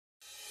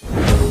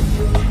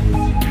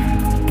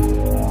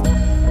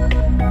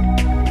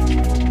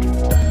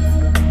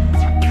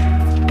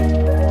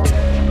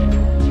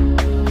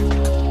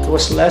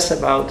was less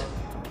about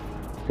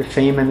the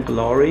fame and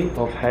glory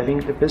of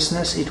having the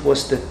business, it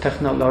was the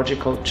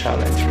technological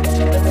challenge.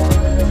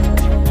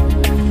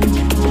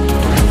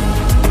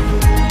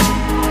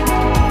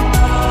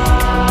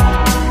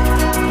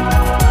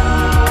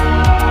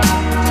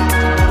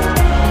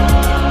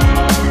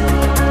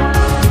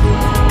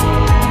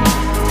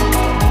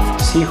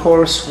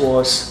 SeeHorse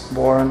was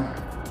born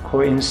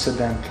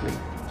coincidentally.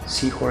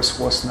 SeeHorse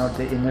was not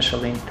the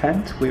initial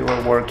intent. We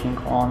were working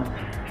on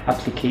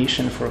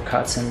application for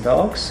cats and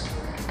dogs,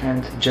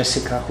 and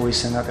Jessica, who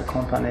is another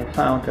company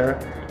founder,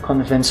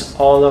 convinced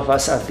all of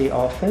us at the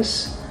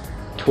office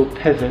to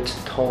pivot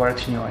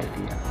toward new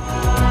idea.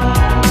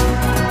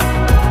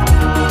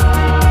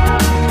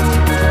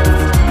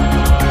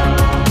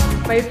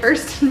 My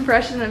first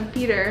impression of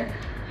Peter,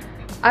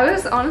 I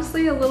was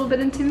honestly a little bit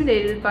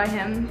intimidated by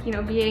him, you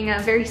know, being a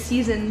very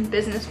seasoned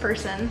business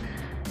person.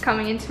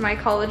 Coming into my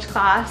college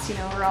class, you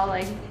know, we're all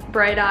like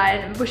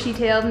bright-eyed and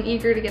bushy-tailed and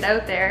eager to get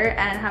out there,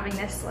 and having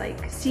this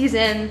like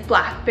seasoned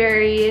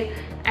Blackberry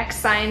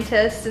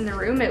ex-scientist in the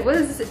room, it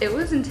was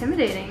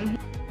intimidating.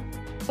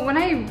 When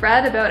I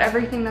read about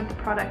everything that the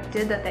product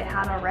did that they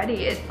had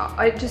already, it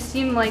just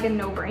seemed like a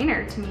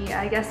no-brainer to me.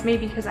 I guess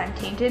maybe because I'm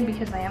tainted,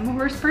 because I am a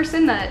horse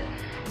person, that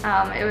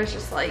it was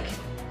just like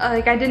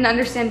I didn't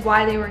understand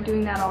why they weren't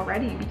doing that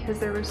already, because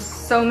there was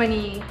so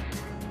many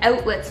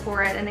outlets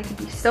for it and it could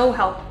be so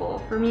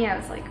helpful. For me, I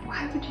was like,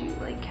 why would you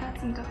like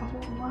cats and dogs?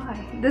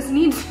 Why? This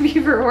needs to be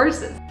for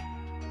horses.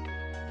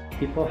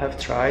 People have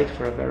tried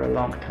for a very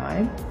long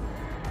time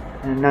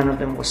and none of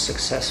them was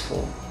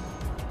successful.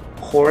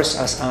 Horse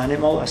as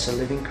animal, as a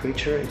living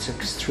creature, it's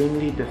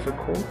extremely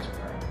difficult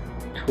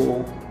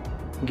to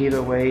give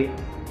away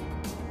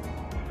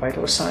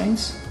vital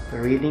signs,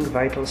 reading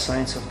vital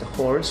signs of the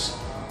horse.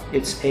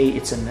 It's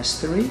a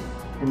mystery,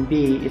 and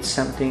B, it's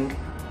something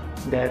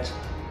that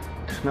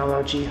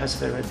technology has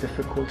very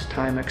difficult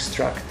time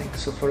extracting.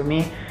 So for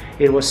me,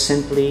 it was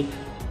simply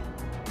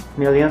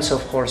millions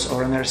of horse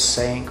owners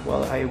saying,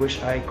 well, I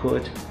wish I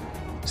could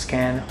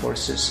scan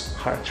horses'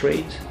 heart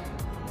rate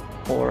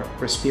or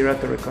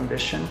respiratory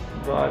condition,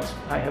 but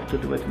I have to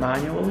do it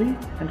manually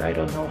and I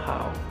don't know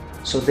how.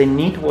 So the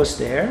need was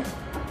there,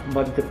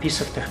 but the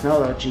piece of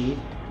technology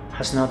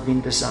has not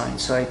been designed.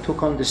 So I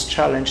took on this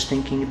challenge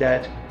thinking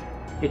that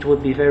it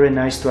would be very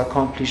nice to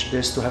accomplish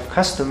this, to have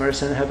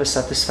customers and have a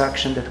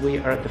satisfaction that we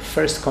are the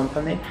first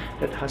company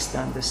that has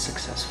done this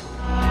successfully.